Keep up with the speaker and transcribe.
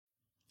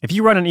If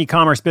you run an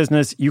e-commerce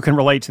business, you can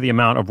relate to the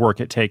amount of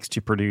work it takes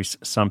to produce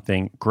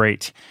something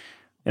great.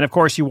 And of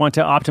course, you want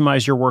to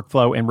optimize your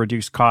workflow and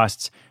reduce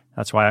costs.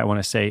 That's why I want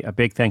to say a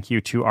big thank you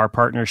to our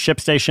partner,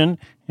 ShipStation,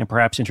 and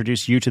perhaps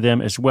introduce you to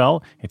them as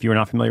well. If you are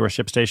not familiar with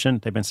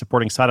ShipStation, they've been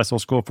supporting Side Hustle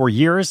School for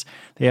years.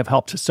 They have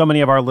helped so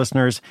many of our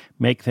listeners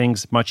make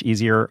things much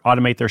easier,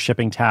 automate their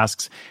shipping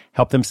tasks,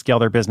 help them scale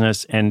their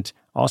business, and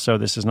also,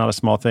 this is not a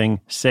small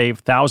thing, save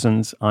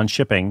thousands on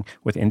shipping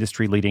with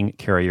industry-leading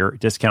carrier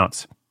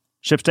discounts.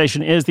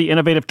 ShipStation is the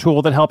innovative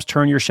tool that helps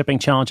turn your shipping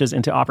challenges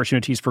into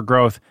opportunities for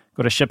growth.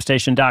 Go to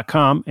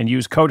ShipStation.com and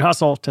use code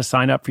HUSTLE to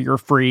sign up for your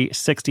free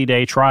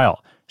 60-day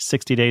trial.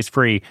 60 days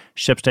free.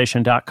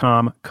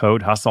 ShipStation.com,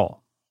 code HUSTLE.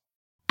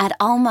 At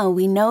Alma,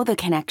 we know the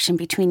connection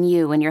between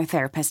you and your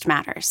therapist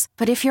matters.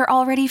 But if you're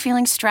already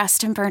feeling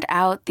stressed and burnt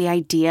out, the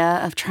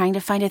idea of trying to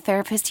find a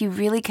therapist you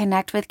really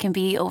connect with can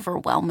be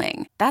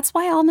overwhelming. That's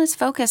why Alma's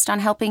focused on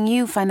helping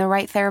you find the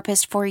right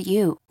therapist for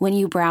you. When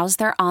you browse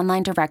their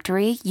online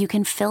directory, you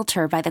can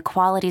filter by the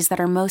qualities that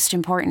are most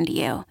important to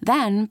you.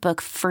 Then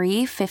book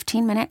free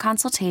 15-minute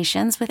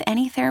consultations with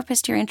any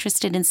therapist you're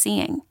interested in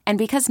seeing. And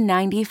because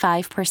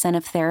 95%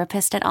 of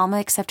therapists at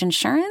Alma accept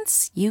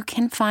insurance, you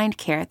can find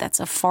care that's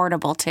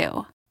affordable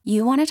too.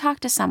 You want to talk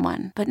to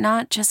someone, but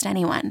not just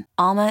anyone.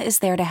 Alma is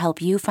there to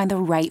help you find the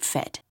right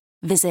fit.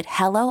 Visit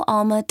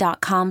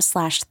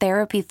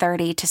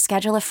helloalma.com/therapy30 to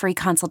schedule a free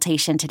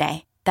consultation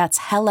today. That's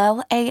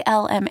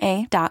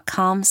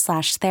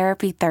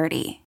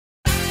helloalma.com/therapy30.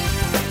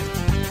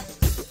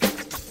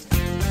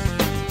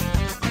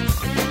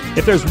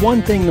 If there's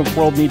one thing the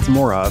world needs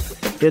more of,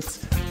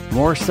 it's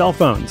more cell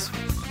phones,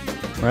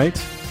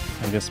 right?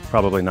 I guess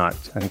probably not.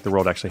 I think the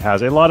world actually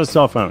has a lot of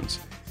cell phones.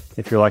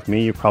 If you're like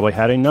me, you've probably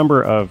had a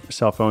number of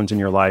cell phones in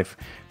your life.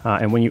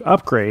 And when you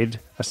upgrade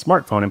a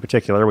smartphone in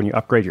particular, when you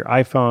upgrade your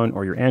iPhone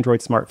or your Android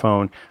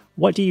smartphone,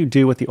 what do you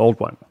do with the old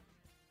one?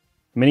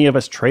 Many of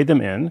us trade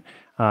them in,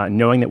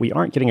 knowing that we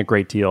aren't getting a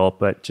great deal,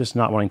 but just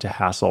not wanting to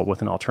hassle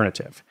with an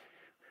alternative.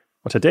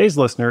 Well, today's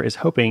listener is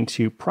hoping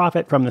to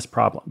profit from this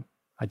problem,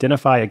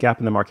 identify a gap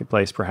in the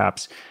marketplace,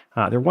 perhaps.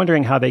 They're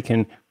wondering how they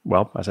can,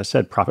 well, as I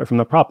said, profit from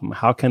the problem.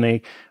 How can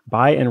they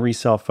buy and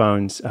resell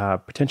phones,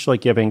 potentially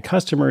giving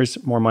customers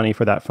more money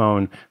for that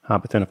phone,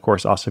 but then, of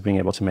course, also being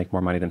able to make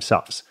more money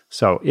themselves.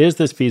 So is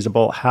this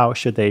feasible? How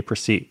should they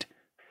proceed?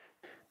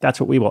 That's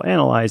what we will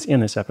analyze in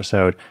this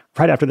episode,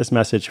 right after this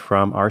message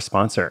from our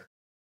sponsor.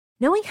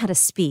 Knowing how to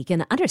speak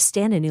and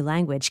understand a new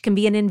language can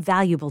be an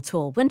invaluable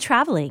tool when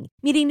traveling,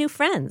 meeting new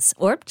friends,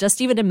 or just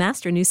even to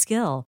master a new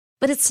skill.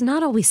 But it's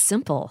not always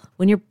simple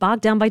when you're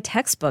bogged down by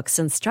textbooks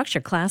and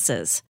structure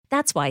classes.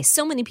 That's why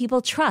so many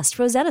people trust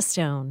Rosetta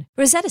Stone.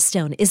 Rosetta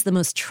Stone is the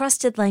most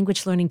trusted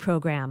language learning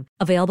program,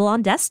 available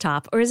on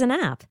desktop or as an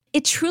app.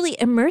 It truly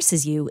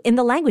immerses you in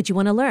the language you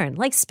want to learn,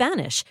 like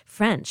Spanish,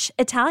 French,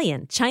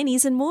 Italian,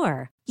 Chinese, and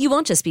more. You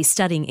won't just be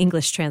studying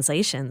English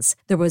translations.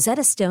 The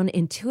Rosetta Stone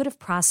intuitive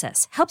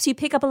process helps you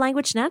pick up a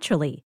language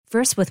naturally,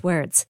 first with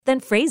words, then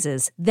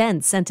phrases,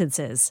 then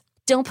sentences.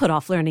 Don't put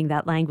off learning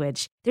that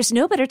language. There's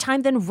no better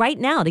time than right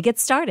now to get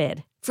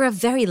started. For a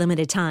very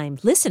limited time,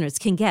 listeners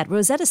can get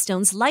Rosetta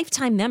Stone's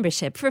lifetime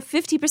membership for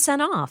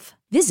 50% off.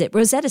 Visit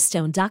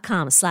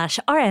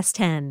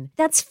rosettastone.com/rs10.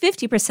 That's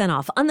 50%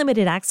 off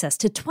unlimited access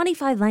to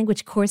 25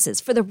 language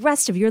courses for the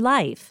rest of your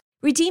life.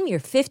 Redeem your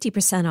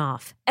 50%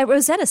 off at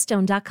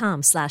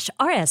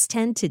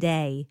rosettastone.com/rs10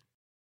 today.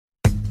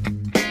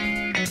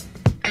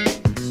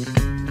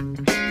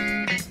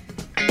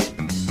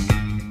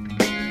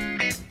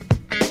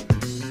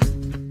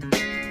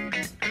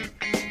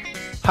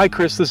 Hi,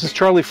 Chris. This is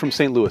Charlie from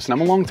St. Louis, and I'm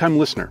a longtime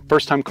listener,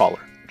 first-time caller.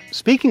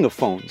 Speaking of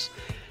phones,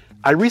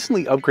 I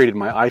recently upgraded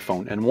my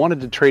iPhone and wanted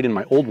to trade in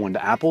my old one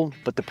to Apple,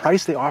 but the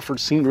price they offered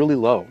seemed really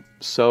low.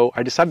 So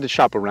I decided to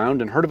shop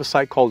around and heard of a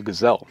site called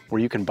Gazelle, where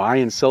you can buy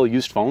and sell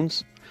used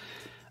phones.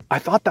 I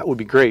thought that would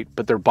be great,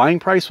 but their buying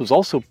price was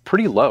also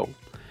pretty low.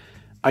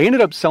 I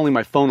ended up selling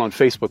my phone on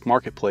Facebook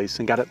Marketplace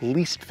and got at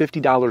least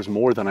 $50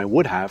 more than I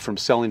would have from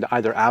selling to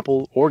either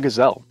Apple or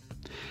Gazelle.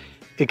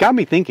 It got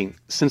me thinking,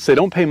 since they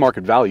don't pay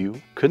market value,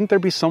 couldn't there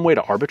be some way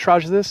to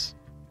arbitrage this?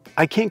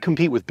 I can't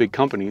compete with big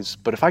companies,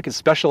 but if I could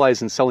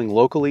specialize in selling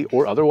locally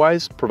or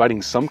otherwise,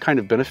 providing some kind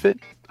of benefit,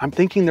 I'm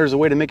thinking there's a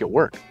way to make it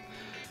work.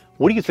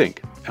 What do you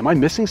think? Am I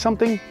missing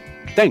something?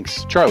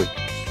 Thanks, Charlie.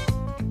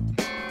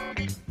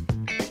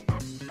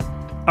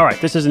 All right,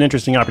 this is an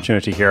interesting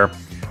opportunity here.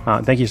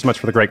 Thank you so much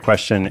for the great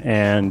question,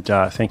 and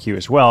thank you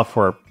as well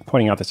for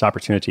pointing out this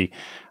opportunity.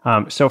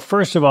 So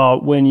first of all,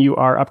 when you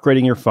are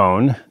upgrading your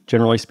phone,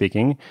 generally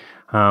speaking,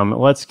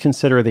 let's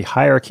consider the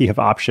hierarchy of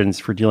options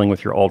for dealing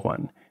with your old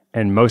one.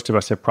 And most of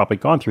us have probably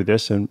gone through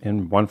this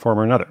in one form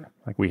or another.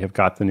 Like we have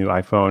got the new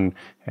iPhone,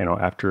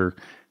 after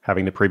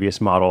having the previous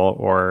model,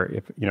 or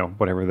if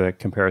whatever the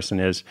comparison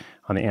is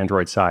on the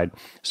Android side.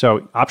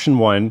 So option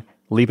one,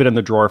 leave it in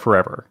the drawer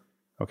forever.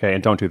 Okay,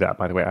 and don't do that,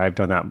 by the way. I've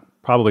done that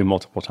probably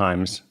multiple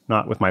times,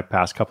 not with my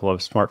past couple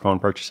of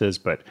smartphone purchases,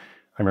 but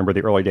I remember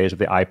the early days of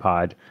the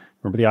iPod.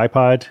 Remember the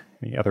iPod?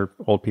 Any other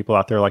old people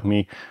out there like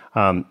me?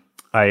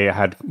 I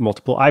had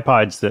multiple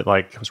iPods that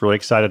I was really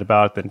excited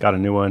about, then got a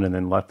new one and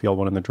then left the old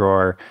one in the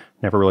drawer.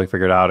 Never really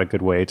figured out a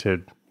good way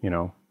to,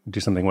 do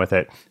something with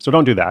it. So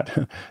don't do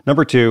that.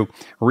 Number 2,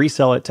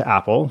 resell it to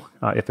Apple,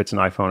 if it's an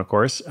iPhone, of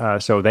course.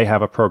 So they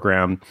have a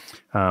program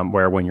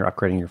where when you're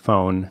upgrading your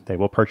phone, they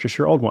will purchase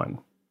your old one.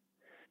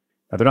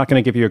 Now, they're not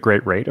going to give you a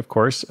great rate, of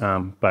course,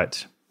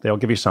 but they'll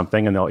give you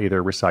something and they'll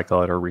either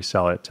recycle it or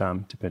resell it,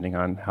 depending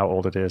on how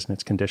old it is and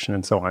its condition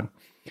and so on.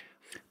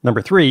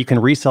 Number 3, you can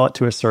resell it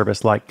to a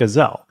service like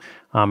Gazelle.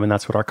 And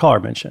that's what our caller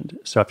mentioned.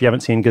 So if you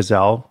haven't seen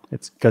Gazelle,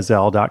 it's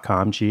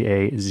gazelle.com,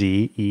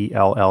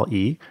 Gazelle,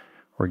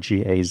 or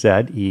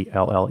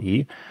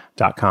Gazelle.com.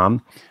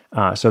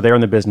 So they're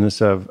in the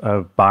business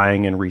of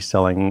buying and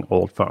reselling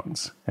old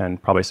phones and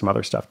probably some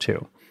other stuff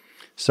too.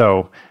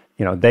 So,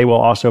 they will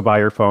also buy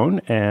your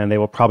phone and they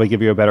will probably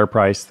give you a better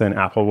price than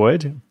Apple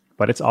would,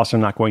 but it's also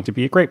not going to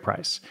be a great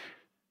price.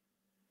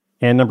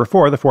 And number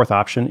 4, the fourth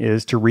option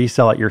is to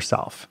resell it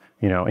yourself,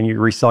 and you're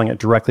reselling it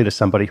directly to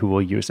somebody who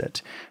will use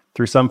it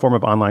through some form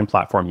of online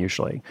platform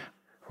usually.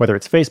 Whether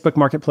it's Facebook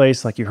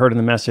Marketplace, like you heard in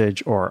the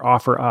message, or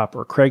OfferUp,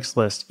 or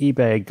Craigslist,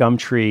 eBay,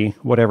 Gumtree,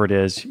 whatever it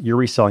is, you're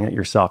reselling it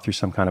yourself through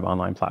some kind of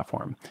online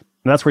platform.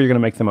 And that's where you're going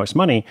to make the most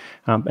money.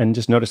 And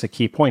just notice a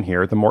key point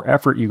here. The more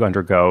effort you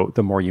undergo,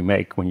 the more you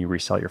make when you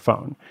resell your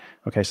phone.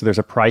 Okay, so there's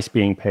a price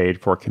being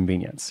paid for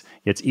convenience.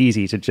 It's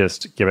easy to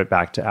just give it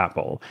back to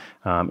Apple.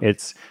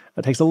 It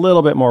takes a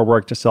little bit more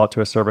work to sell it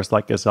to a service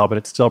like Gazelle, but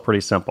it's still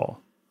pretty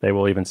simple. They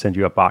will even send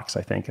you a box,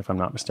 I think, if I'm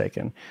not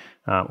mistaken.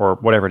 Or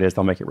whatever it is,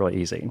 they'll make it really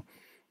easy.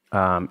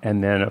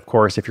 And then, of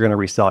course, if you're going to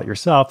resell it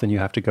yourself, then you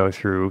have to go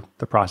through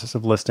the process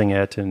of listing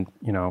it and,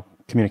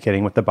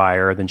 communicating with the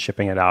buyer, then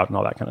shipping it out and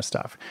all that kind of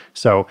stuff.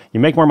 So you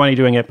make more money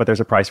doing it, but there's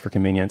a price for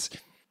convenience.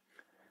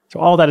 So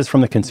all that is from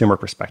the consumer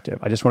perspective.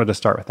 I just wanted to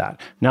start with that.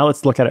 Now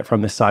let's look at it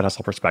from the side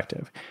hustle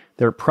perspective.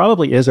 There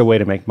probably is a way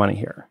to make money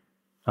here.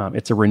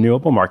 It's a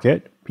renewable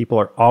market. People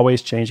are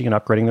always changing and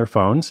upgrading their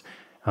phones.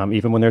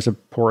 Even when there's a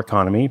poor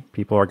economy,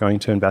 people are going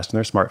to invest in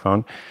their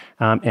smartphone.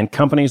 And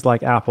companies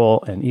like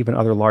Apple and even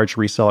other large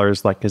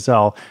resellers like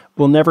Gazelle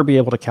will never be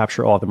able to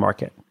capture all of the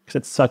market because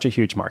it's such a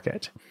huge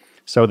market.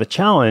 So the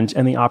challenge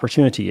and the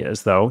opportunity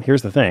is, though,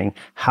 here's the thing,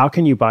 how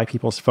can you buy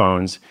people's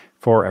phones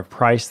for a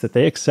price that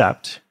they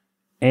accept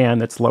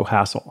and that's low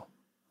hassle,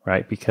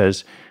 right?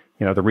 Because,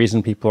 the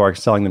reason people are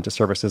selling them to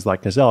services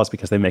like Gazelle is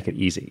because they make it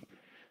easy.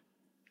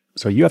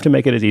 So you have to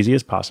make it as easy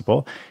as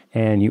possible.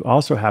 And you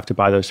also have to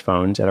buy those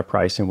phones at a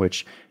price in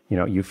which,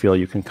 you feel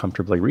you can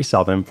comfortably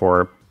resell them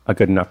for a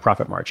good enough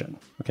profit margin.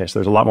 Okay, so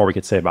there's a lot more we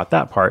could say about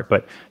that part,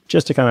 but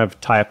just to kind of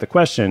tie up the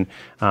question,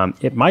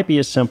 it might be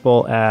as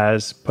simple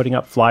as putting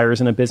up flyers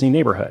in a busy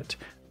neighborhood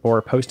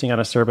or posting on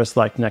a service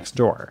like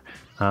Nextdoor.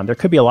 There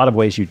could be a lot of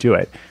ways you do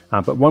it,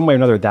 but one way or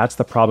another, that's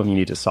the problem you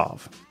need to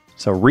solve.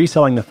 So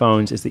reselling the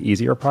phones is the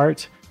easier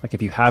part. Like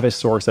if you have a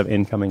source of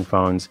incoming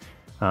phones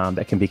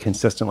that can be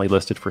consistently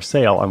listed for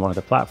sale on one of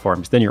the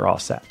platforms, then you're all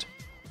set.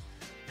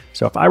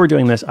 So if I were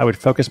doing this, I would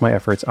focus my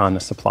efforts on the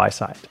supply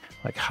side.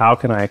 Like, how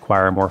can I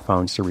acquire more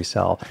phones to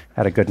resell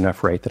at a good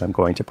enough rate that I'm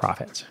going to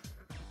profit?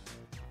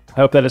 I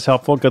hope that is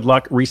helpful. Good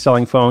luck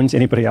reselling phones.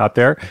 Anybody out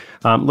there?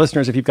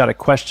 Listeners, if you've got a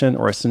question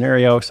or a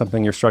scenario,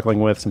 something you're struggling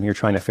with, something you're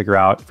trying to figure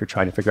out, if you're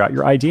trying to figure out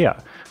your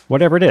idea,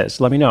 whatever it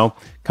is, let me know.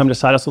 Come to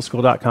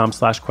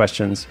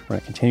sidehustleschool.com/questions. We're going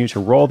to continue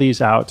to roll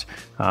these out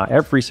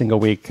every single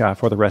week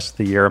for the rest of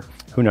the year.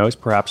 Who knows,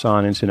 perhaps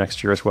on into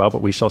next year as well,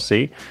 but we shall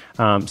see.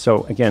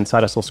 So again,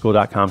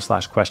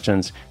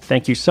 sidehustleschool.com/questions.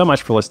 Thank you so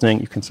much for listening.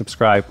 You can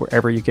subscribe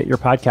wherever you get your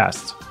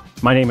podcasts.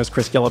 My name is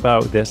Chris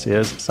Guillebeau. This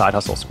is Side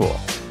Hustle School.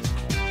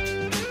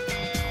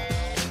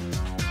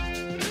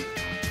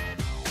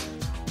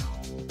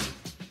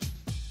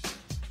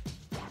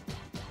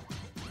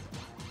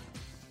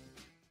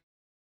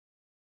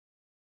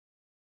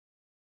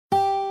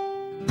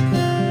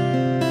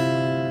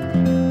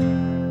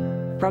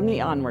 From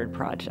the Onward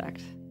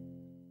Project.